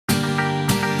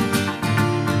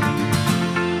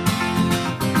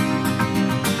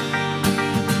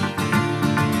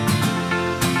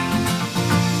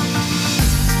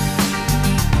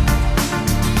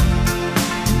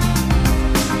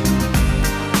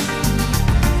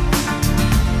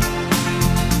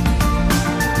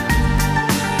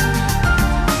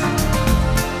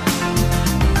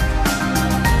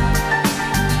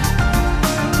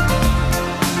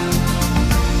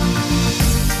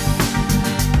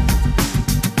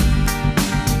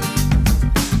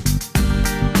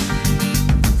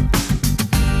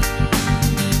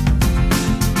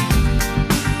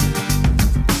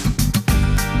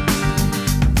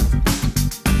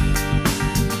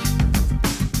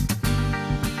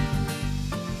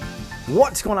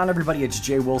What's going on, everybody? It's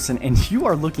Jay Wilson, and you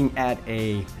are looking at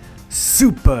a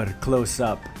super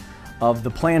close-up of the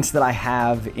plants that I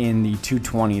have in the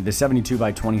 220, the 72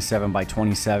 by 27 by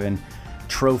 27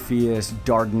 Tropheus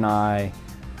Dardeni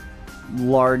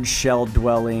large shell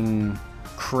dwelling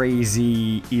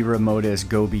crazy Eremotus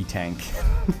goby tank.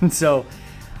 So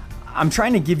I'm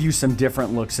trying to give you some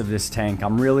different looks of this tank.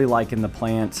 I'm really liking the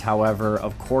plants. However,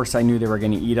 of course, I knew they were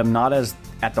going to eat them, not as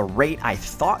at the rate I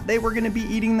thought they were going to be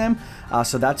eating them.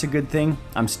 So that's a good thing.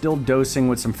 I'm still dosing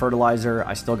with some fertilizer.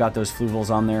 I still got those fluvels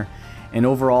on there. And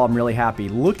overall, I'm really happy.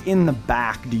 Look in the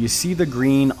back. Do you see the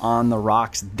green on the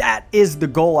rocks? That is the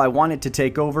goal. I want it to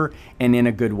take over, and in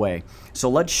a good way. So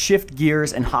let's shift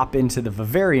gears and hop into the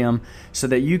vivarium so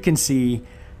that you can see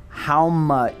how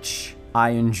much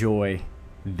I enjoy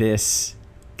this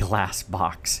glass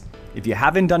box. If you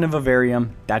haven't done a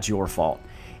vivarium, that's your fault.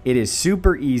 It is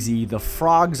super easy. The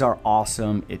frogs are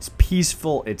awesome. It's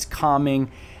peaceful. It's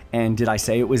calming. And did I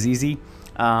say it was easy?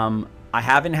 I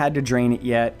haven't had to drain it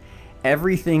yet.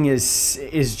 Everything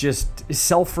is just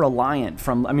self-reliant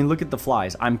from, I mean, look at the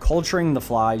flies. I'm culturing the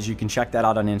flies. You can check that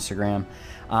out on Instagram.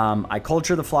 I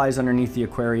culture the flies underneath the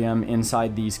aquarium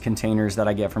inside these containers that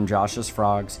I get from Josh's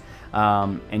Frogs.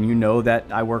 And you know that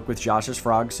I work with Josh's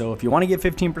Frogs. So if you want to get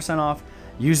 15% off,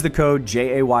 use the code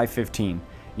JAY15.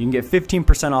 You can get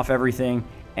 15% off everything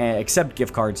except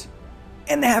gift cards.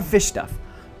 And they have fish stuff.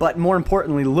 But more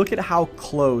importantly, look at how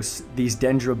close these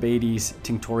Dendrobates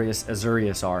tinctorius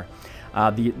azureus are.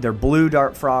 They're blue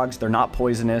dart frogs. They're not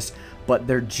poisonous, but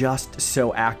they're just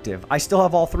so active. I still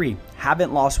have all three.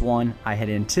 Haven't lost one. I had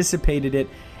anticipated it,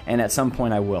 and at some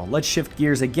point I will. Let's shift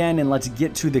gears again, and let's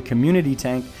get to the community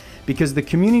tank, because the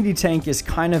community tank is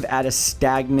kind of at a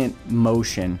stagnant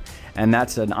motion. And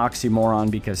that's an oxymoron,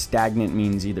 because stagnant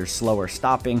means either slow or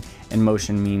stopping, and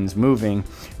motion means moving.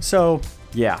 So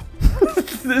yeah,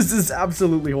 this is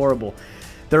absolutely horrible.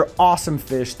 They're awesome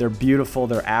fish. They're beautiful.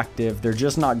 They're active. They're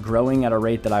just not growing at a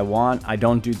rate that I want. I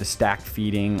don't do the stacked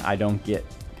feeding. I don't get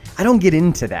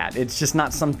into that. It's just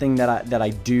not something that I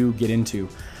do get into.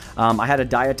 I had a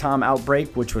diatom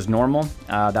outbreak, which was normal.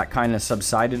 That kind of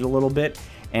subsided a little bit.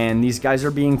 And these guys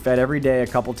are being fed every day, a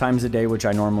couple times a day, which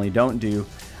I normally don't do.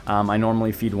 I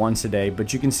normally feed once a day.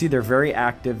 But you can see they're very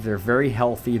active. They're very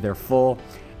healthy. They're full.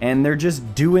 And they're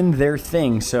just doing their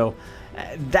thing. So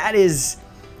that is,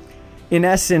 in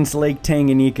essence, Lake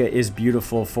Tanganyika is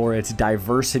beautiful for its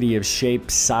diversity of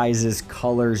shapes, sizes,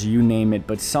 colors, you name it.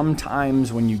 But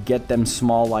sometimes when you get them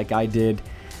small like I did,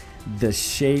 the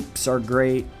shapes are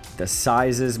great, the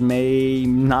sizes may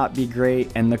not be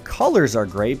great, and the colors are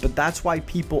great, but that's why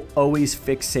people always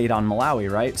fixate on Malawi,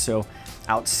 right? So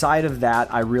outside of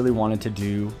that, I really wanted to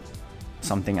do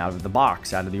something out of the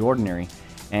box, out of the ordinary.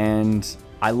 And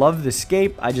I love the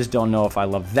scape. I just don't know if I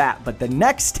love that. But the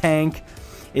next tank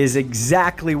is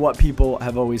exactly what people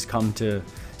have always come to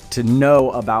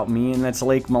know about me, and that's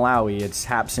Lake Malawi. It's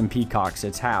haps and peacocks.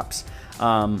 It's haps.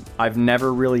 I've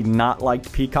never really not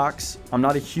liked peacocks. I'm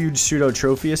not a huge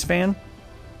Pseudotropheus fan.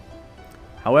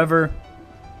 However,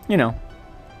 you know,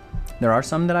 there are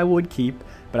some that I would keep,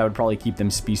 but I would probably keep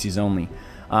them species only.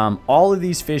 All of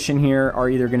these fish in here are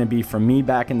either going to be from me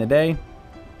back in the day,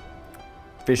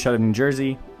 Fish out of New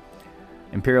Jersey,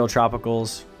 Imperial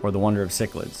Tropicals, or the Wonder of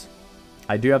Cichlids.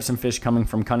 I do have some fish coming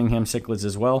from Cunningham Cichlids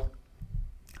as well.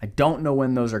 I don't know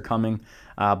when those are coming,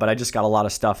 but I just got a lot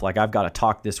of stuff. Like, I've got a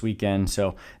talk this weekend,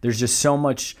 so there's just so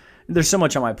much. There's so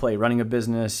much on my plate: running a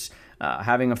business,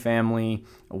 having a family,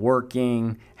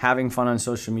 working, having fun on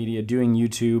social media, doing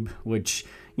YouTube, which,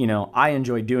 you know, I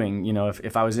enjoy doing. You know,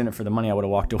 if I was in it for the money, I would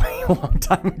have walked away a long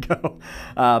time ago.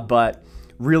 But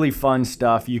really fun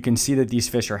stuff. You can see that these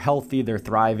fish are healthy. They're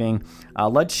thriving.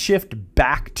 Let's shift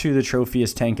back to the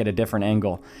Tropheus tank at a different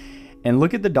angle and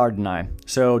look at the Dardeni.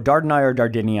 So Dardeni or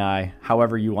Dardenii,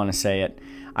 however you want to say it.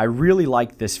 I really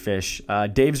like this fish.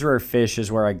 Dave's Rare Fish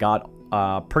is where I got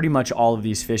pretty much all of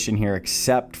these fish in here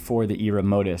except for the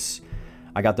Eremotus.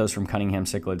 I got those from Cunningham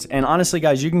Cichlids. And honestly,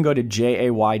 guys, you can go to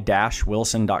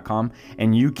jay-wilson.com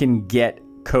and you can get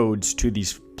codes to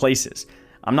these places.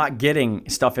 I'm not getting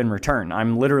stuff in return.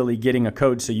 I'm literally getting a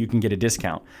code so you can get a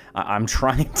discount. I'm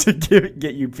trying to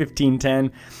get you 15,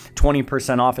 10,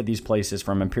 20% off at these places,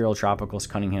 from Imperial Tropicals,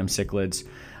 Cunningham Cichlids,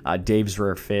 Dave's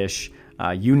Rare Fish,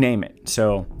 you name it.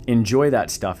 So enjoy that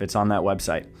stuff. It's on that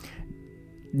website.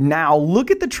 Now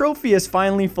look at the Tropheus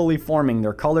finally fully forming.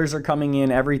 Their colors are coming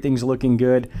in. Everything's looking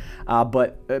good.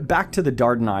 But back to the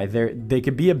Dardeni. They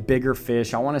could be a bigger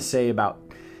fish. I want to say about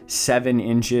 7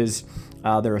 inches.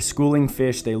 They're a schooling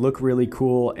fish. They look really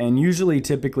cool. And usually,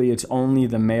 typically, it's only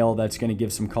the male that's going to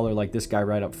give some color, like this guy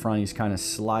right up front. He's kind of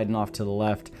sliding off to the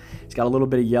left. He's got a little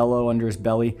bit of yellow under his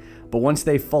belly. But once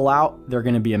they full out, they're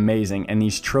going to be amazing. And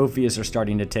these trophies are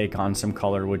starting to take on some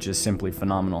color, which is simply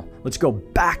phenomenal. Let's go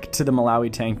back to the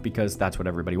Malawi tank because that's what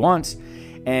everybody wants.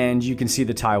 And you can see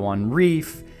the Taiwan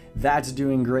Reef. That's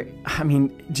doing great. I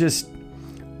mean, just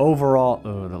overall,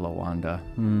 oh, the Lawanda.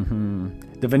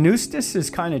 The Venustus is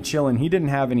kind of chilling. He didn't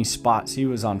have any spots. He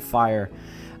was on fire.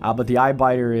 But the eye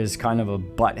biter is kind of a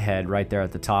butthead right there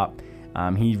at the top.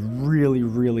 He really,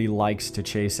 really likes to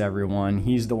chase everyone.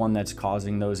 He's the one that's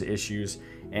causing those issues.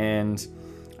 And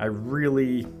I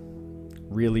really,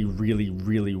 really, really,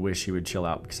 really wish he would chill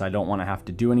out because I don't want to have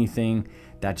to do anything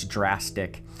that's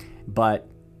drastic. But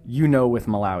you know, with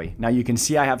Malawi. Now you can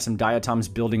see I have some diatoms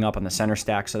building up on the center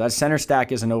stack. So that center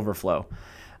stack is an overflow.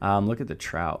 Look at the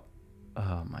trout.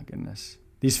 Oh my goodness.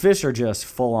 These fish are just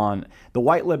full on. The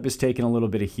white lip is taking a little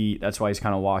bit of heat. That's why he's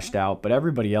kind of washed out, but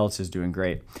everybody else is doing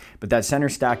great. But that center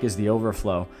stack is the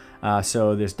overflow.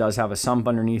 So this does have a sump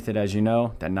underneath it, as you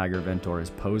know. That Nigerventor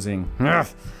is posing.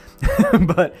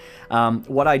 But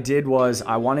what I did was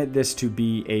I wanted this to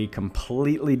be a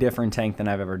completely different tank than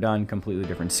I've ever done, completely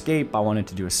different scape. I wanted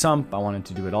to do a sump. I wanted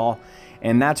to do it all.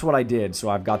 And that's what I did. So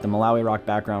I've got the Malawi rock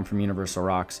background from Universal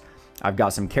Rocks. I've got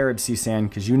some Carib Sea sand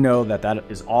because you know that that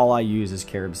is all I use is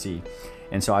Carib Sea.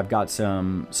 And so I've got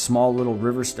some small little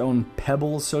riverstone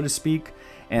pebbles, so to speak.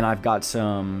 And I've got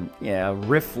some,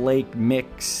 Rift Lake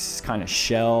mix kind of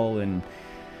shell and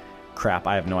crap,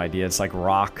 I have no idea. It's like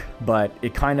rock, but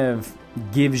it kind of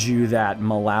gives you that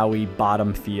Malawi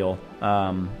bottom feel.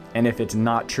 And if it's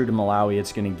not true to Malawi,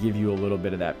 it's going to give you a little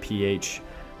bit of that pH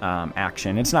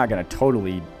action. It's not going to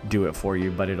totally do it for you,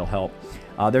 but it'll help.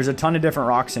 There's a ton of different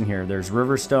rocks in here. There's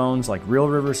river stones, like real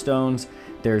river stones.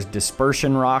 There's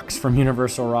dispersion rocks from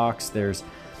Universal Rocks. There's,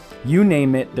 you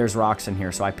name it, there's rocks in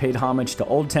here. So I paid homage to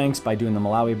old tanks by doing the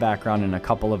Malawi background and a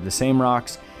couple of the same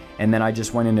rocks. And then I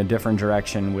just went in a different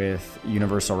direction with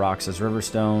Universal Rocks as river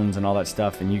stones and all that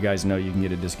stuff. And you guys know you can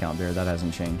get a discount there. That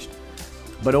hasn't changed.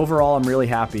 But overall, I'm really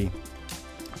happy.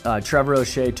 Trevor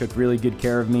O'Shea took really good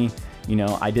care of me. You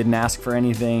know, I didn't ask for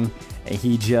anything.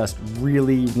 He just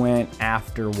really went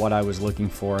after what I was looking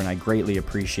for, and I greatly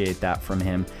appreciate that from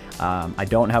him. I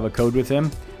don't have a code with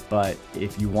him, but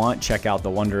if you want, check out the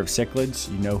Wonder of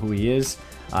Cichlids. You know who he is.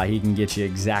 He can get you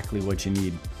exactly what you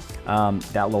need.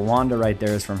 That Lawanda right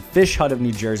there is from Fish Hut of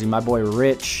New Jersey. My boy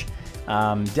Rich.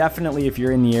 Definitely, if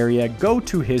you're in the area, go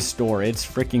to his store. It's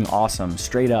freaking awesome.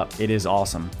 Straight up, it is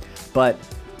awesome. But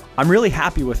I'm really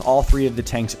happy with all three of the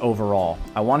tanks overall.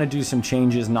 I want to do some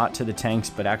changes, not to the tanks,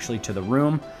 but actually to the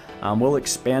room. We'll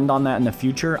expand on that in the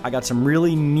future. I got some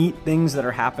really neat things that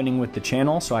are happening with the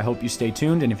channel, so I hope you stay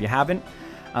tuned. And if you haven't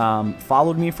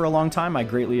followed me for a long time, I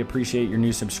greatly appreciate your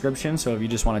new subscription. So if you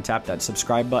just want to tap that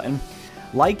subscribe button,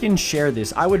 like and share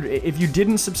this. I would, if you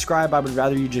didn't subscribe, I would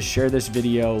rather you just share this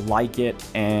video, like it,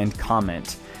 and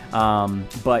comment.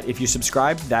 But if you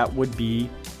subscribe, that would be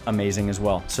amazing as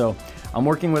well. So I'm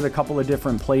working with a couple of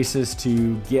different places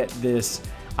to get this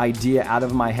idea out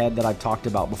of my head that I've talked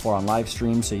about before on live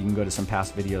stream, so you can go to some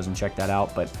past videos and check that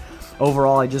out. But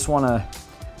overall, I just want to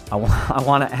I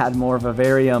want to add more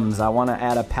vivariums. I want to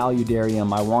add a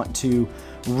paludarium. I want to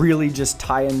really just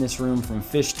tie in this room from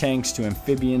fish tanks to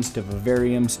amphibians to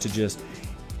vivariums to just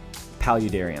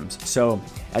paludariums. So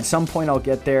at some point I'll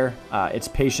get there. It's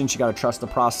patience. You got to trust the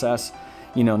process,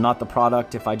 you know, not the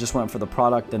product. If I just went for the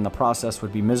product, then the process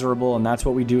would be miserable, and that's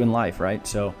what we do in life, right?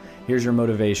 So here's your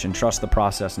motivation. Trust the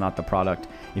process, not the product.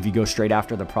 If you go straight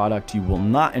after the product, you will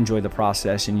not enjoy the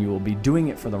process, and you will be doing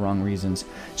it for the wrong reasons.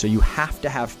 So you have to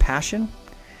have passion,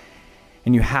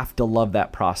 and you have to love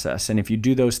that process. And if you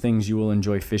do those things, you will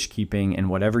enjoy fish keeping and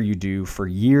whatever you do for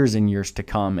years and years to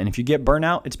come. And if you get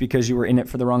burnout, it's because you were in it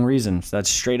for the wrong reasons.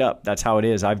 That's straight up. That's how it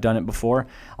is. I've done it before.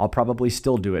 I'll probably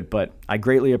still do it, but I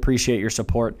greatly appreciate your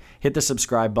support. Hit the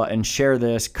subscribe button, share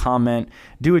this, comment,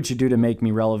 do what you do to make me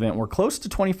relevant. We're close to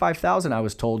 25,000, I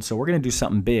was told, so we're going to do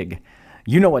something big.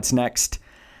 You know what's next.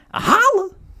 Holla!